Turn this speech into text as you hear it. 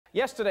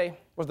Yesterday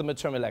was the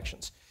midterm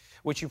elections,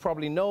 which you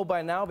probably know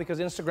by now because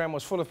Instagram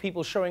was full of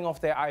people showing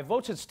off their I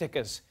voted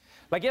stickers.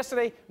 Like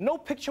yesterday, no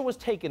picture was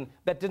taken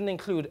that didn't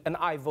include an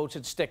I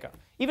voted sticker.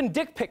 Even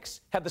dick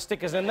pics had the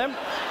stickers in them.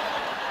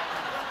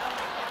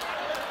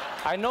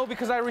 I know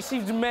because I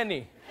received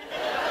many.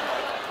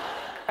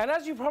 And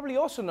as you probably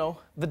also know,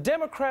 the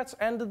Democrats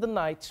ended the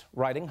night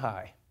riding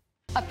high.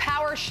 A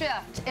power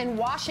shift in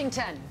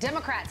Washington.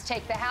 Democrats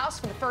take the House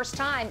for the first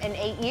time in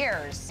 8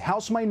 years.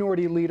 House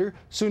Minority Leader,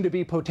 soon to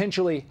be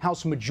potentially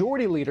House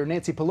Majority Leader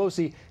Nancy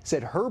Pelosi,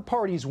 said her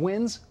party's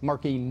wins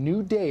mark a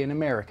new day in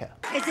America.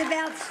 It's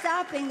about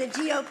stopping the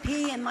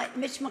GOP and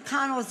Mitch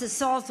McConnell's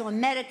assaults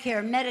on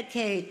Medicare,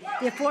 Medicaid,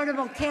 the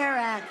Affordable Care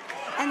Act,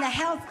 and the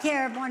health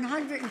care of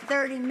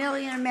 130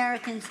 million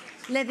Americans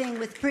living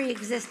with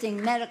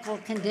pre-existing medical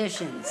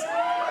conditions.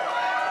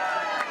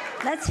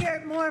 Let's hear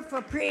it more for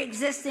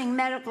pre-existing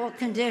medical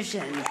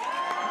conditions.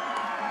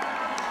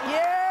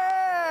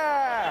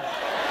 Yeah!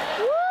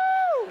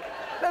 Woo!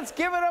 Let's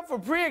give it up for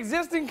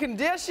pre-existing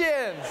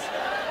conditions.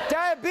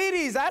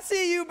 Diabetes, I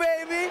see you,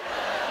 baby.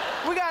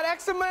 We got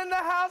eczema in the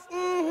house.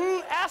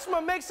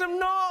 Asthma, make some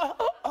noise.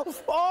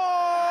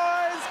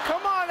 Boys,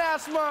 come on,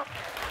 asthma.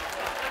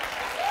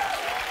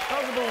 That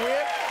was a bit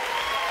weird.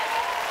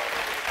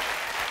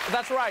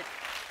 That's right.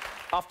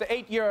 After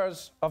 8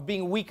 years of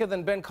being weaker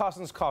than Ben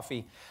Carson's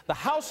coffee, the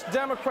House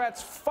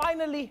Democrats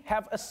finally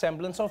have a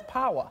semblance of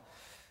power.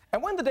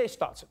 And when the day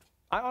started,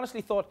 I honestly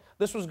thought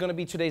this was going to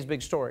be today's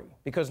big story,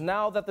 because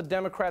now that the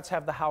Democrats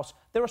have the House,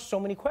 there are so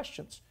many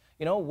questions.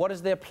 You know, what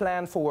is their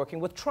plan for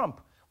working with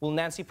Trump? Will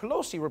Nancy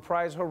Pelosi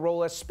reprise her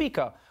role as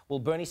Speaker? Will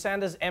Bernie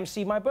Sanders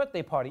MC my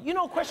birthday party? You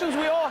know, questions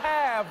we all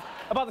have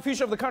about the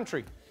future of the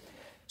country.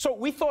 So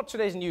we thought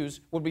today's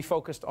news would be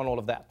focused on all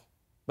of that.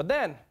 But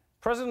then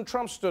President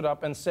Trump stood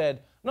up and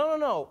said,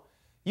 no,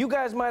 you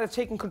guys might have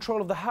taken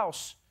control of the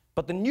House,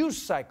 but the news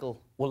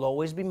cycle will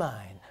always be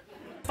mine.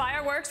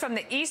 Fireworks from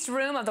the East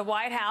Room of the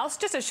White House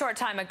just a short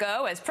time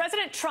ago as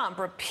President Trump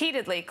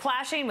repeatedly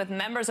clashing with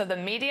members of the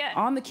media.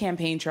 On the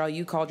campaign trail,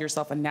 you called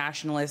yourself a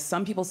nationalist.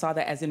 Some people saw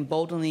that as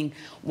emboldening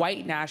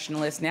white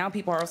nationalists. Now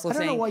people are also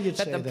saying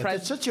that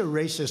that's such a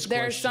racist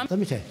question. Let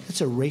me tell you,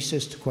 it's a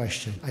racist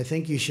question. I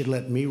think you should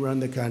let me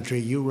run the country,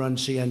 you run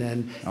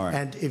CNN,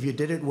 and if you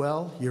did it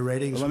well, your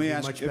ratings would be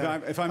much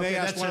better. If I may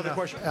ask one other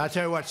question. I'll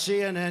tell you what,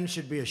 CNN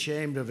should be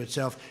ashamed of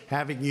itself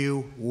having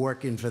you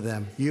working for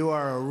them. You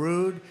are a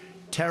rude,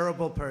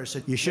 terrible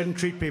person. You shouldn't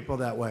treat people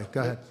that way.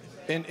 Go ahead.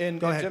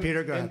 Go ahead,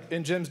 Peter. Go ahead.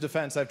 In Jim's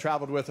defense, I've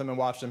traveled with him and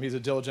watched him. He's a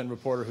diligent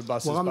reporter who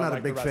busts his butt. Well, I'm not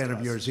like a big fan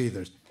of yours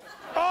either.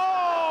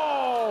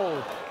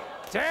 Oh!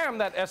 Damn,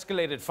 that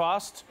escalated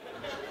fast.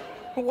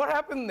 What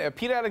happened there?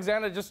 Peter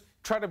Alexander just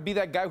tried to be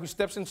that guy who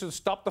steps in to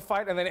stop the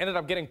fight and then ended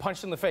up getting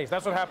punched in the face.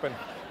 That's what happened.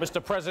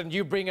 Mr. President,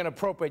 you bring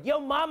inappropriate.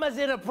 Your mama's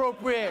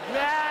inappropriate.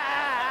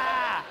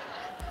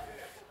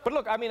 But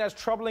look, I mean, as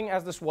troubling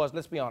as this was,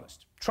 let's be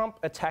honest. Trump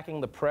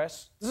attacking the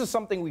press, this is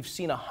something we've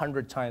seen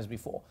 100 times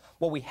before.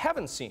 What we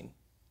haven't seen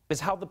is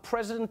how the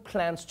president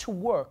plans to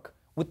work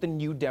with the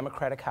new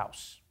Democratic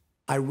House.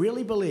 I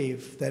really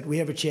believe that we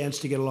have a chance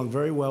to get along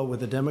very well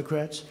with the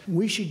Democrats.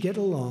 We should get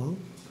along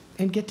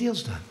and get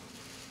deals done.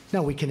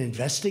 Now, we can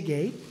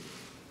investigate.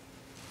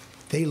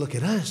 They look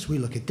at us, we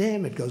look at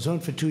them. It goes on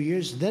for 2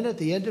 years. Then at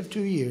the end of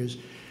 2 years,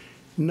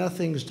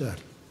 nothing's done.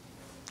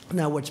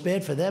 Now, what's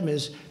bad for them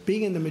is,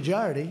 being in the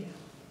majority,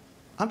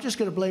 I'm just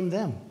going to blame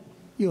them.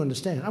 You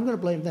understand? I'm going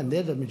to blame them.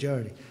 They're the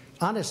majority.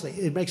 Honestly,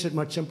 it makes it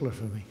much simpler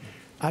for me.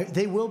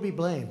 They will be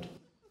blamed.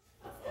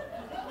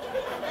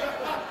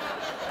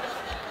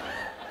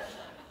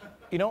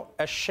 You know,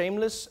 as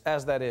shameless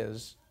as that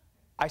is,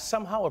 I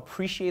somehow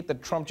appreciate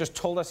that Trump just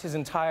told us his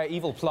entire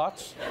evil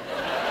plots.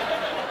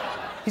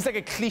 He's like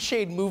a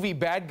cliched movie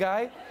bad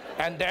guy.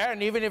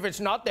 And even if it's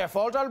not their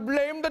fault, I'll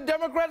blame the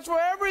Democrats for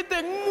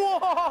everything.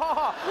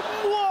 Mwahaha!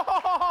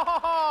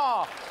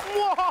 Mwahaha!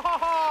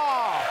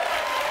 Mwahaha!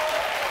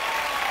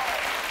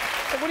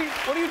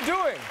 What are you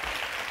doing?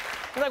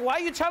 He's like, why are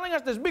you telling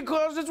us this?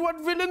 Because it's what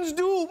villains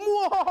do.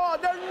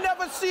 Mwahaha! They'll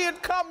never see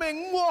it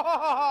coming.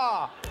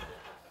 Mwahaha!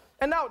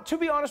 And now, to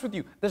be honest with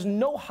you, there's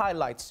no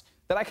highlights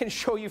that I can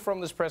show you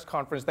from this press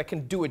conference that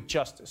can do it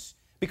justice.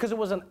 Because it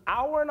was an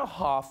hour and a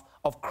half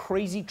of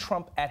crazy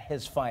Trump at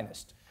his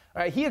finest.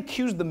 He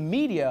accused the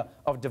media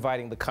of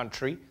dividing the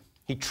country.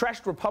 He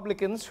trashed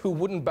Republicans who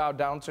wouldn't bow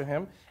down to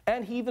him.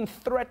 And he even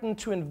threatened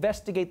to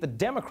investigate the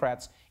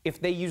Democrats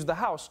if they used the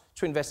House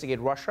to investigate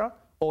Russia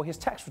or his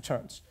tax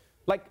returns.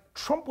 Like,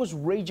 Trump was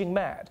raging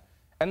mad.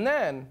 And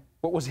then,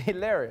 what was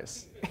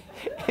hilarious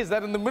is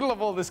that in the middle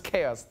of all this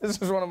chaos, this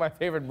was one of my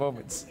favorite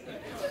moments,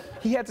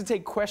 he had to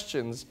take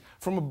questions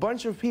from a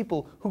bunch of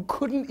people who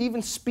couldn't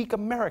even speak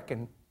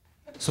American.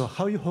 So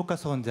how you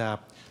focus on the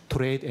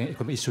trade and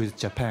economic issues with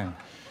Japan?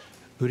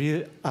 Would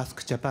you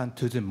ask Japan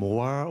to do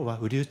more, or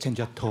would you change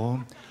your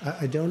tone?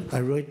 I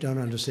really don't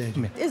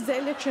understand. It's the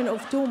election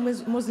of two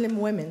Muslim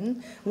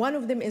women. One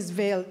of them is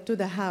veiled to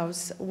the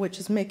House, which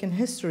is making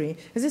history.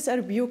 Is this a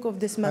rebuke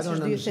of this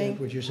message, do you think? I don't understand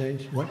what you're saying.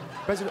 What?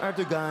 President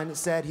Erdogan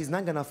said he's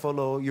not going to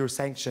follow your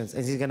sanctions,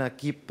 and he's going to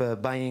keep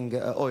buying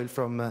oil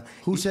from...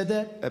 Who said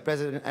that?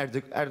 President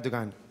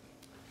Erdogan.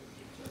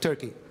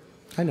 Turkey.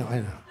 I know.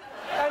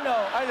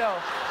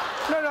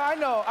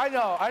 No,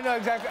 I know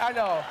exactly, I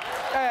know.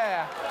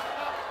 Yeah.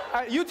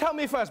 You tell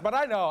me first, but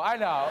I know.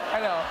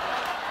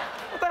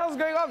 What the hell's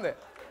going on there?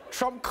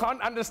 Trump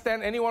can't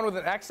understand anyone with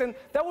an accent?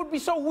 That would be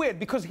so weird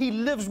because he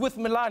lives with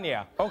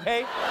Melania,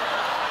 okay?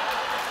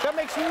 That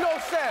makes no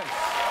sense.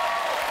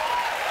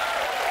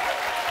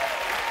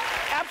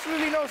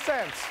 Absolutely no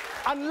sense.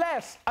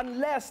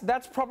 Unless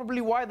that's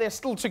probably why they're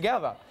still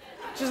together.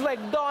 She's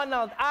like,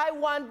 Donald, I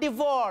want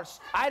divorce.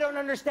 I don't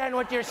understand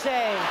what you're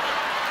saying.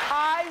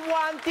 I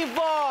want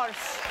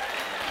divorce.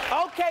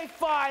 Okay,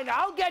 fine,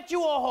 I'll get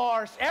you a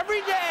horse.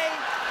 Every day,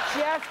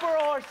 she asks for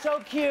a horse, so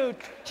cute.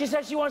 She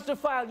says she wants to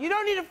file. You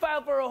don't need to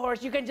file for a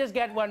horse, you can just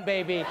get one,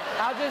 baby.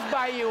 I'll just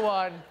buy you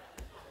one.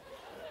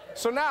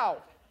 So now,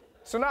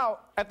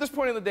 at this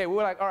point in the day, we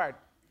were like, all right,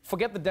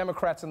 forget the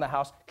Democrats in the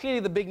House.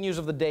 Clearly the big news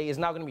of the day is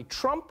now gonna be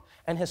Trump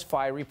and his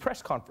fiery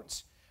press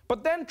conference.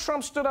 But then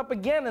Trump stood up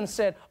again and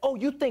said, oh,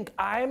 you think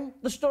I'm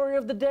the story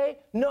of the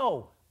day?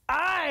 No,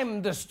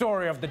 I'm the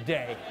story of the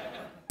day.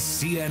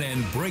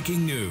 CNN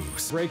breaking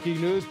news. Breaking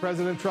news,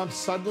 President Trump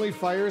suddenly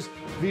fires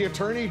the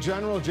Attorney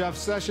General Jeff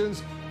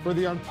Sessions for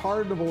the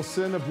unpardonable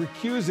sin of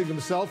recusing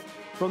himself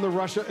from the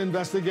Russia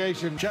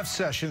investigation. Jeff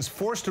Sessions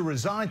forced to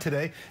resign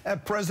today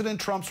at President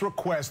Trump's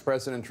request.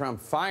 President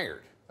Trump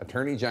fired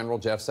Attorney General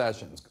Jeff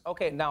Sessions.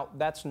 Okay, now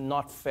that's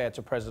not fair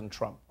to President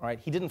Trump, all right?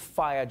 He didn't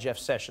fire Jeff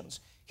Sessions.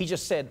 He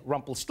just said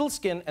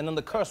Rumpelstiltskin and then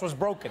the curse was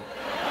broken.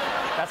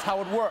 That's how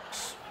it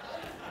works.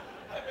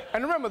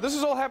 And remember, this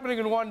is all happening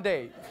in one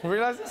day. You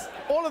realize this?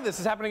 All of this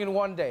is happening in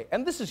one day.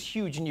 And this is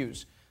huge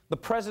news. The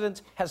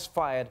president has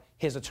fired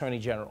his attorney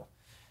general.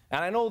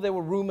 And I know there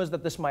were rumors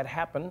that this might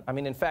happen. I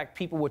mean, in fact,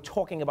 people were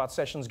talking about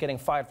Sessions getting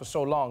fired for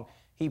so long,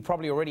 he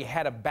probably already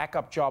had a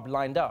backup job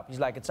lined up. He's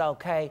like, it's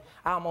okay,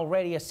 I'm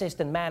already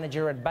assistant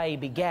manager at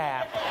Baby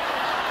Gap.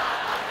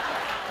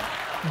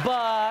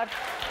 But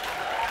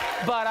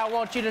I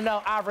want you to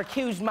know I've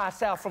recused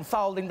myself from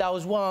folding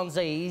those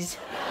onesies.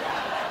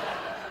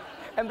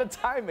 And the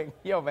timing,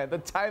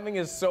 the timing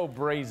is so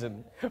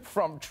brazen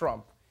from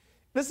Trump.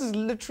 This is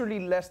literally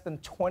less than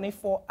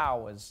 24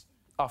 hours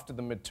after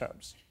the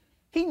midterms.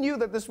 He knew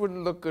that this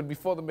wouldn't look good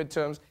before the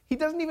midterms. He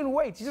doesn't even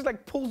wait. He just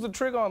like pulls the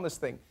trigger on this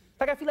thing.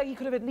 Like, I feel like he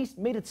could have at least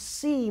made it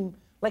seem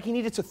like he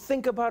needed to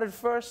think about it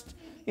first.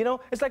 You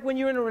know, it's like when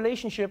you're in a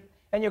relationship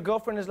and your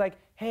girlfriend is like,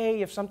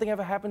 hey, if something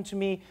ever happened to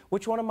me,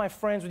 which one of my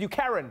friends would you,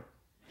 Karen?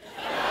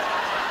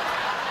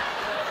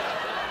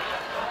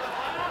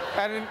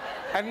 I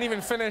didn't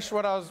even finish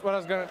what I was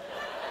gonna.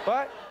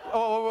 What?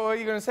 Oh, what were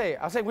you gonna say?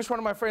 I'll say, which one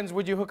of my friends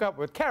would you hook up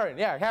with? Karen,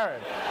 yeah,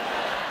 Karen.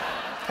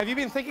 Have you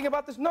been thinking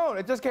about this? No,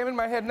 it just came in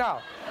my head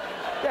now.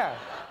 Yeah,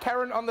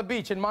 Karen on the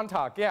beach in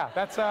Montauk. Yeah,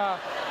 that's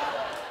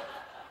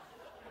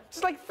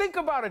just like, think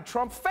about it,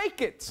 Trump,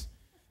 fake it.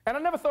 And I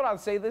never thought I'd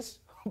say this,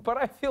 but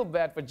I feel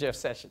bad for Jeff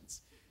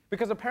Sessions.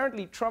 Because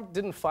apparently Trump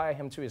didn't fire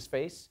him to his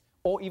face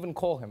or even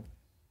call him,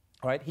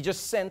 right? He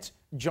just sent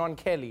John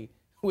Kelly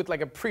with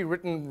like a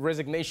pre-written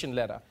resignation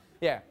letter.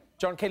 Yeah,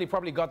 John Kelly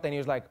probably got there and he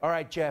was like, all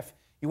right, Jeff,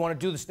 you want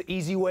to do this the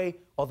easy way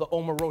or the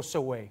Omarosa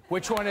way?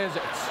 Which one is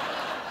it?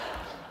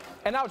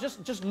 And now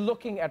just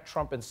looking at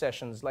Trump and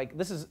Sessions, like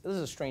this is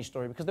a strange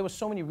story because there were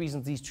so many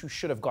reasons these two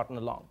should have gotten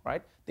along,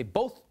 right? They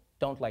both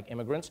don't like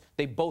immigrants.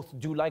 They both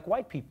do like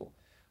white people.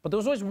 But there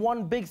was always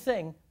one big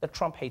thing that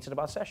Trump hated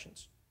about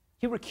Sessions.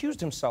 He recused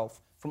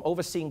himself from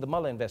overseeing the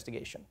Mueller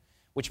investigation,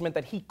 which meant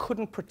that he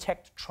couldn't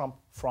protect Trump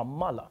from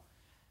Mueller.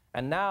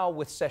 And now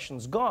with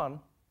Sessions gone,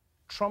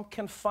 Trump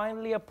can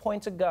finally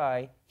appoint a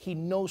guy he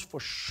knows for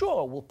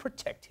sure will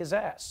protect his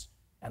ass.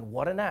 And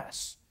what an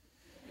ass.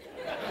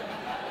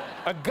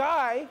 A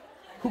guy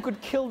who could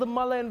kill the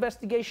Mueller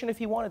investigation if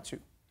he wanted to.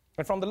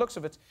 And from the looks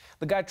of it,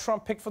 the guy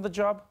Trump picked for the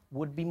job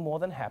would be more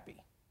than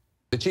happy.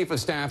 The chief of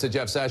staff to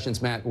Jeff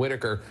Sessions, Matt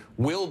Whitaker,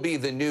 will be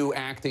the new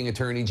acting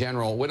attorney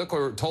general.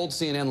 Whitaker told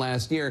CNN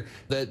last year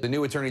that the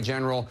new attorney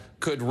general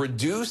could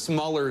reduce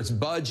Mueller's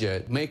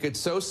budget, make it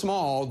so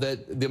small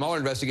that the Mueller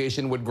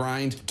investigation would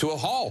grind to a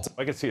halt.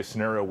 I could see a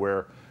scenario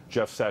where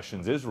Jeff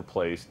Sessions is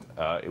replaced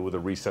with a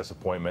recess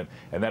appointment,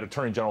 and that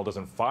attorney general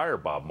doesn't fire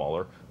Bob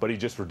Mueller, but he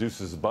just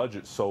reduces his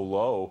budget so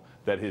low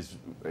that his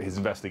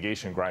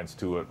investigation grinds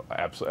to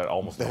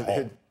almost a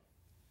halt.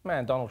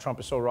 Man, Donald Trump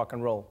is so rock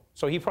and roll.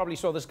 So he probably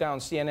saw this guy on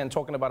CNN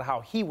talking about how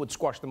he would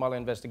squash the Mueller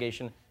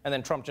investigation, and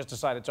then Trump just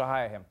decided to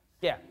hire him.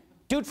 Yeah,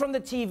 dude from the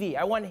TV,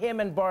 I want him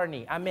and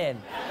Barney, I'm in.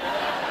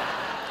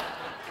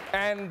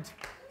 And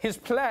his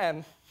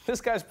plan This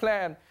guy's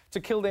plan to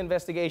kill the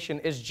investigation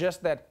is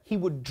just that he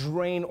would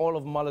drain all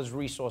of Mueller's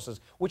resources,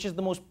 which is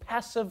the most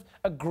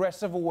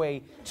passive-aggressive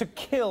way to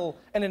kill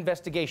an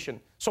investigation.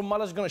 So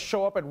Mueller's going to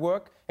show up at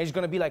work, and he's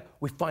going to be like,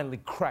 we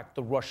finally cracked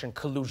the Russian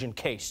collusion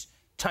case.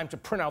 Time to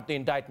print out the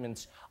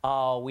indictments.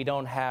 Oh, we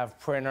don't have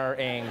printer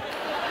ink.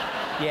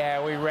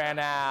 Yeah, we ran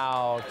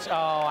out.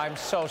 Oh, I'm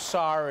so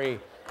sorry.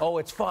 Oh,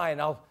 it's fine.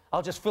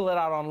 I'll just fill it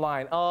out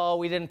online. Oh,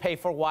 we didn't pay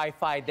for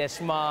Wi-Fi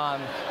this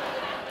month.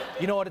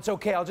 You know what, it's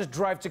okay, I'll just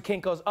drive to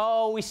Kinko's.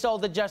 Oh, we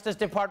sold the Justice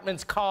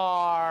Department's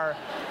car.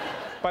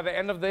 By the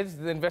end of this,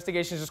 the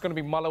investigation is just gonna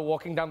be Mueller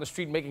walking down the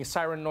street making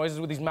siren noises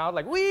with his mouth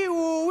like, wee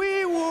woo,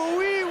 wee woo,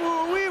 wee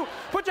woo, wee woo.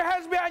 Put your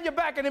hands behind your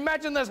back and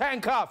imagine there's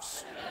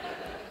handcuffs.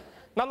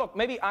 Now look,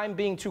 maybe I'm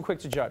being too quick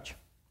to judge,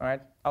 all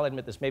right? I'll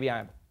admit this, maybe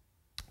I am.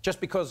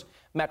 Just because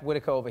Matt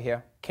Whitaker over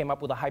here came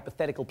up with a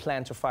hypothetical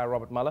plan to fire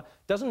Robert Mueller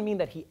doesn't mean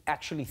that he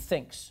actually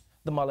thinks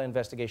the Mueller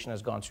investigation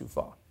has gone too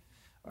far,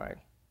 all right?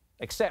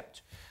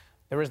 Except,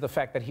 there is the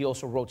fact that he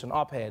also wrote an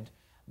op-ed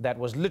that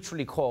was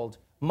literally called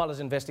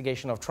Mueller's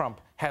investigation of Trump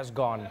has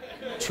gone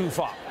too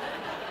far,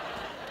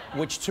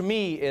 which to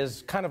me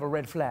is kind of a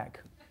red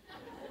flag.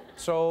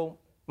 So,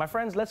 my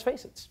friends, let's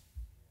face it.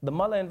 The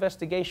Mueller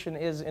investigation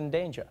is in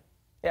danger.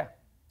 Yeah.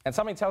 And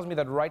something tells me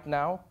that right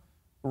now,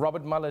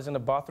 Robert Mueller is in a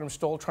bathroom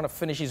stall trying to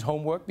finish his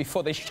homework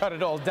before they shut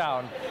it all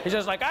down. He's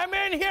just like, I'm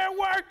in here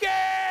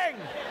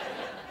working!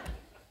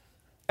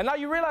 And now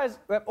you realize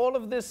that all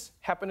of this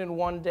happened in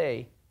one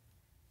day,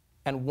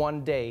 and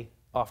one day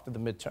after the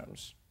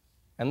midterms.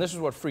 And this is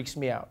what freaks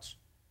me out.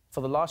 For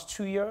the last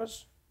 2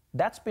 years,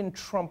 that's been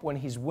Trump when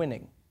he's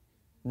winning.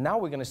 Now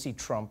we're going to see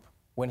Trump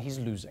when he's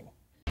losing.